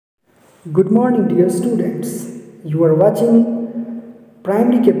Good morning, dear students. You are watching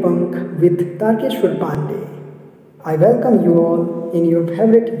Primary Ke Punk with Tarkeshwar Pandey. I welcome you all in your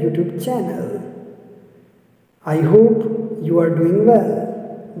favorite YouTube channel. I hope you are doing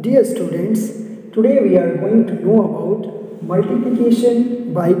well. Dear students, today we are going to know about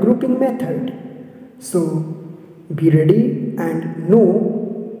multiplication by grouping method. So, be ready and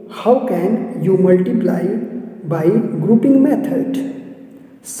know how can you multiply by grouping method.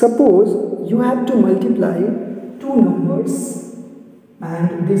 Suppose you have to multiply two numbers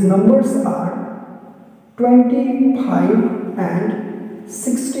and these numbers are 25 and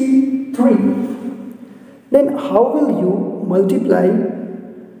 63. Then how will you multiply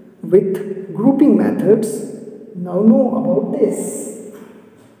with grouping methods? Now know about this.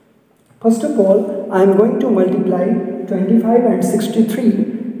 First of all, I am going to multiply 25 and 63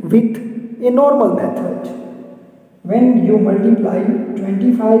 with a normal method. When you multiply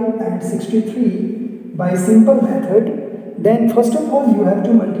 25 and 63 by simple method, then first of all you have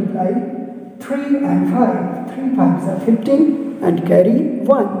to multiply 3 and 5. 3 5s are 15 and carry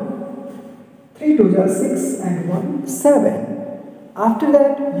 1. 3 2s are 6 and 1 7. After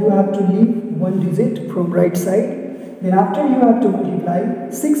that you have to leave one digit from right side. Then after you have to multiply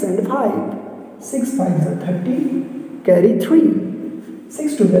 6 and 5. 6 5s are 30, carry 3.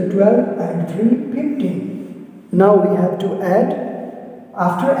 6 2s are 12 and 3 15. Now we have to add.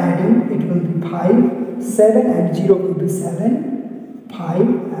 After adding it will be 5, 7 and 0 will be 7, 5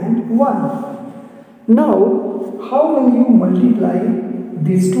 and 1. Now how will you multiply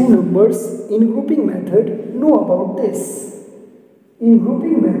these two numbers in grouping method? Know about this. In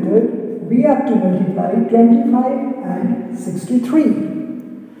grouping method we have to multiply 25 and 63.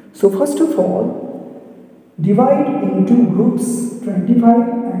 So first of all, divide into groups 25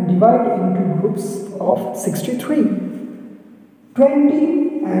 and divide into groups of 63.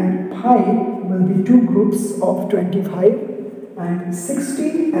 20 and 5 will be two groups of 25 and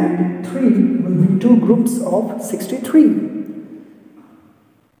 60 and 3 will be two groups of 63.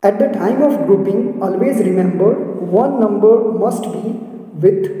 At the time of grouping, always remember one number must be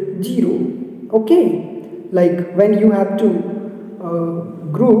with 0. Okay? Like when you have to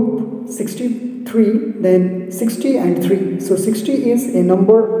group 63, then 60 and 3. So 60 is a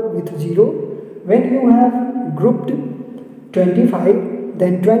number with 0. When you have grouped 25,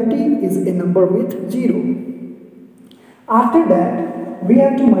 then 20 is a number with 0. After that, we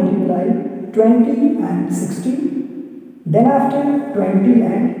have to multiply 20 and 60. Then after 20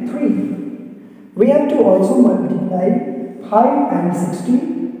 and 3. We have to also multiply 5 and 60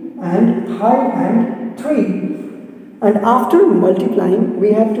 and 5 and 3. And after multiplying,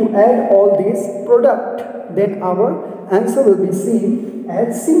 we have to add all these product. Then our answer will be same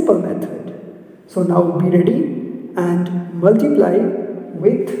as simple method. So now be ready and multiply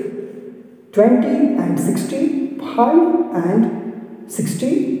with 20 and 60, 5 and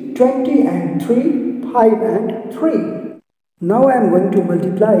 60, 20 and 3, 5 and 3. Now I am going to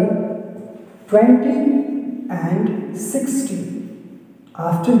multiply 20 and 60.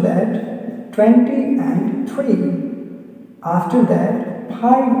 After that 20 and 3. After that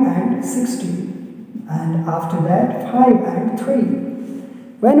 5 and 60. And after that 5 and 3.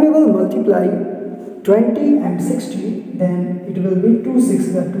 When we will multiply 20 and 60, then it will be 2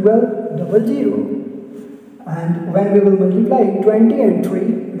 6 are 12 00. And when we will multiply 20 and 3,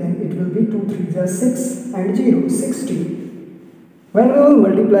 then it will be 2 3 are 6 and 0 60. When we will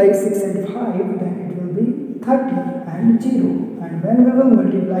multiply 6 and 5, then it will be 30 and 0. And when we will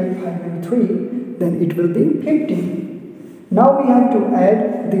multiply 5 and 3, then it will be 15. Now we have to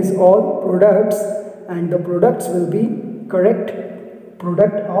add these all products, and the products will be correct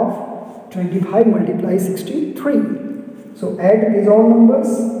product of 25 multiply 63. So add these all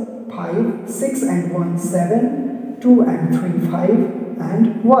numbers: 5, 6 and 1 7, 2 and 3 5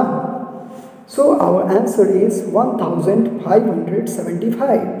 and 1. So our answer is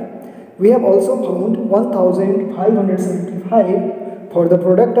 1575. We have also found 1575 for the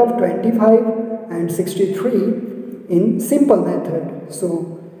product of 25 and 63 in simple method.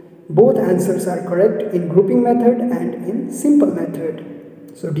 So both answers are correct in grouping method and in simple method.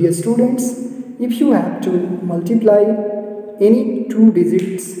 So dear students, if you have to multiply any 2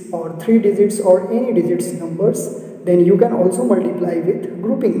 digits or 3 digits or any digits numbers, then you can also multiply with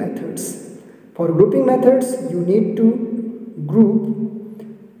grouping methods. For grouping methods, you need to group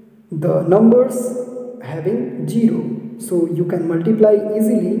the numbers having 0. So you can multiply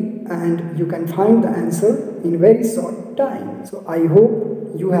easily and you can find the answer in very short time. So I hope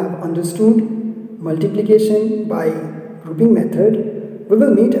you have understood multiplication by grouping method. We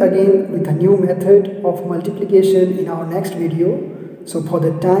will meet again with a new method of multiplication in our next video. So for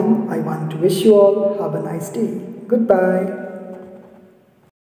that time, I want to wish you all have a nice day. Goodbye.